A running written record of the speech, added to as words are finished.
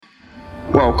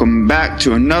welcome back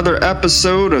to another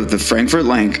episode of the Frankfort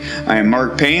LINK. I am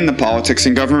Mark Payne, the politics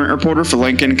and government reporter for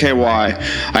Link NKY.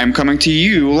 I am coming to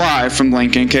you live from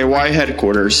Link NKY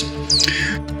headquarters.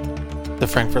 The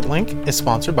Frankfort LINK is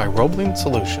sponsored by Roebling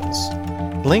Solutions.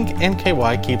 Link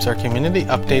NKY keeps our community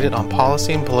updated on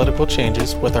policy and political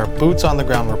changes with our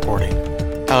boots-on-the-ground reporting.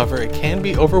 However, it can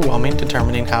be overwhelming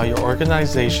determining how your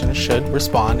organization should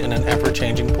respond in an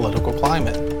ever-changing political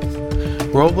climate.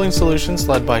 Roebling Solutions,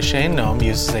 led by Shane Noem,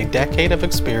 uses a decade of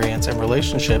experience and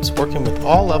relationships working with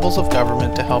all levels of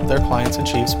government to help their clients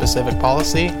achieve specific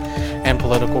policy and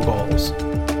political goals.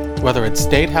 Whether it's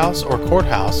State House or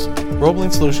Courthouse,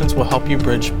 Roebling Solutions will help you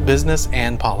bridge business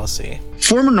and policy.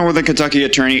 Former Northern Kentucky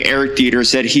attorney Eric Deters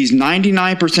said he's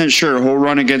 99% sure he'll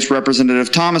run against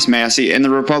Representative Thomas Massie in the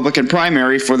Republican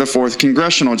primary for the 4th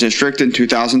Congressional District in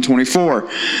 2024.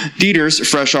 Deters,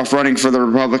 fresh off running for the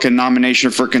Republican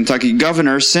nomination for Kentucky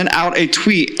governor, sent out a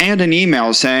tweet and an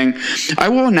email saying, "I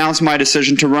will announce my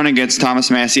decision to run against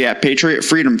Thomas Massie at Patriot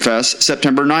Freedom Fest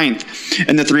September 9th.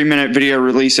 In the 3-minute video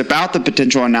release about the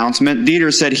potential announcement,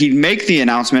 Deters said he'd make the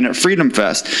announcement at Freedom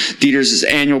Fest, Deters'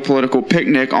 annual political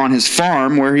picnic on his farm,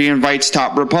 where he invites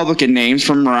top Republican names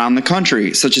from around the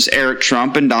country, such as Eric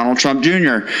Trump and Donald Trump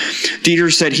Jr.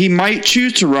 Deters said he might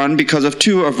choose to run because of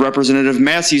 2 of Representative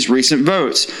Massie's recent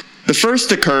votes. The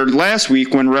first occurred last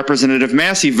week when Representative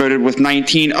Massie voted with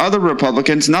 19 other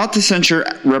Republicans not to censure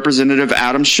Representative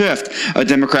Adam Schiff, a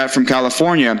Democrat from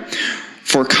California,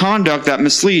 for conduct that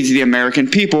misleads the American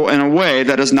people in a way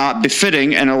that is not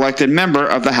befitting an elected member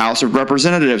of the House of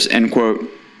Representatives," end quote.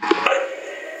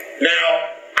 Now,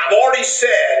 I've already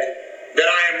said that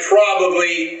I am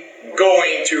probably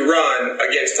going to run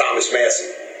against Thomas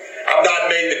Massie. I've not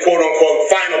made the quote-unquote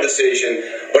final decision,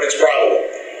 but it's probable.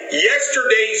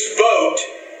 Yesterday's vote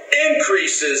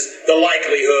increases the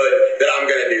likelihood that I'm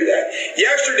going to do that.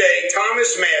 Yesterday,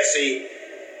 Thomas Massie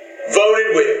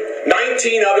voted with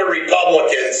 19 other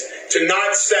Republicans to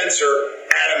not censor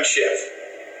Adam Schiff.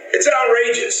 It's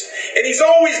outrageous. And he's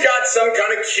always got some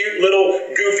kind of cute little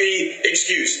goofy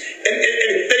excuse. And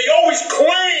that he always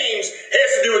claims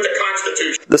has to do with the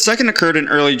Constitution. The second occurred in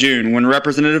early June when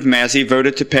Representative Massie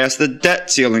voted to pass the debt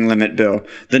ceiling limit bill.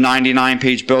 The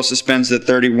 99-page bill suspends the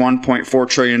 $31.4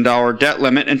 trillion debt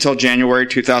limit until January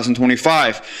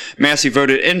 2025. Massie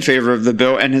voted in favor of the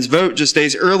bill, and his vote just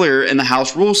days earlier in the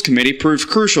House Rules Committee proved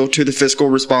crucial to the Fiscal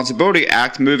Responsibility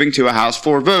Act moving to a House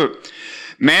floor vote.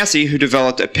 Massie, who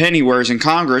developed a pennywares in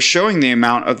Congress showing the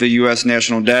amount of the U.S.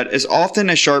 national debt, is often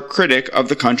a sharp critic of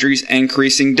the country's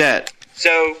increasing debt.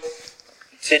 So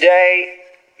today,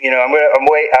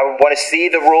 I want to see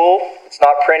the rule. It's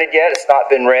not printed yet. It's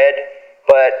not been read.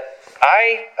 But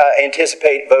I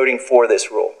anticipate voting for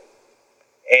this rule.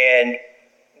 And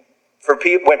for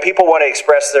when people want to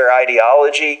express their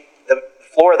ideology, the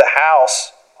floor of the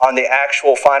House on the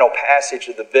actual final passage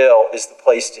of the bill is the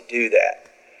place to do that.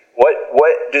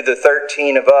 What do the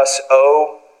 13 of us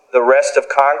owe the rest of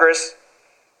Congress?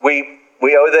 We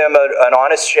owe them an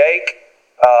honest shake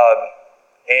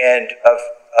and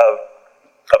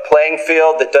a playing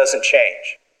field that doesn't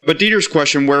change. But Deters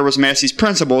questioned where was Massie's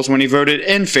principles when he voted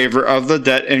in favor of the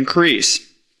debt increase.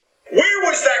 Where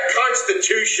was that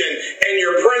Constitution and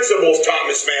your principles,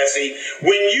 Thomas Massie,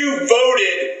 when you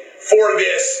voted for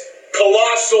this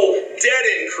colossal debt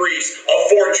increase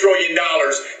of $4 trillion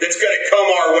that's going to come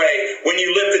our way when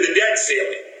you lifted the debt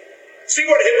ceiling? See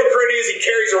what a hypocrite is? He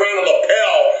carries around a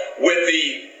lapel with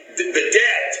the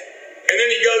debt, and then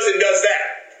he goes and does that.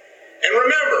 And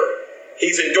remember,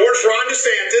 he's endorsed Ron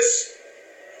DeSantis,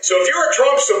 so if you're a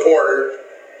Trump supporter,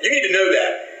 you need to know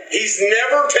that. He's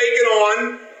never taken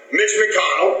on Mitch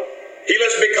McConnell. He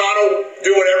lets McConnell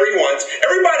do whatever he wants.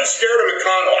 Everybody's scared of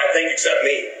McConnell, I think, except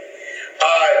me.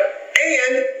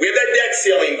 And we have that debt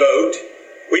ceiling vote.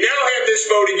 We now have this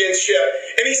vote against Schiff.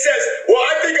 And he says, well,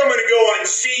 I think I'm going to go on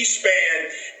C-SPAN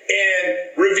and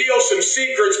reveal some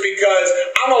secrets because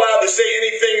I'm allowed to say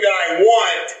anything that I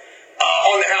want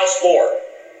on the House floor.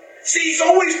 See, he's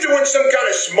always doing some kind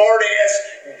of smart-ass,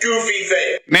 goofy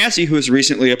thing. Massie, who was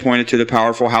recently appointed to the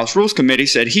powerful House Rules Committee,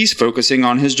 said he's focusing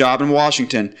on his job in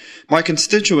Washington. "My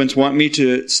constituents want me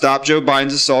to stop Joe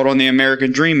Biden's assault on the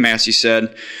American dream," Massie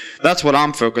said. "That's what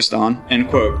I'm focused on," end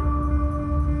quote.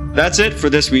 That's it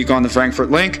for this week on the Frankfort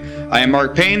LINK. I am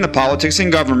Mark Payne, the politics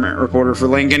and government reporter for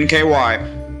Link NKY.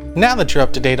 Now that you're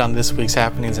up to date on this week's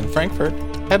happenings in Frankfort,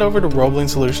 head over to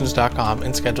roeblingsolutions.com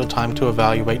and schedule time to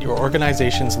evaluate your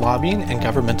organization's lobbying and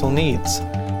governmental needs.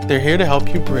 They're here to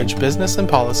help you bridge business and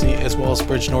policy as well as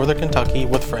bridge Northern Kentucky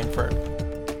with Frankfort.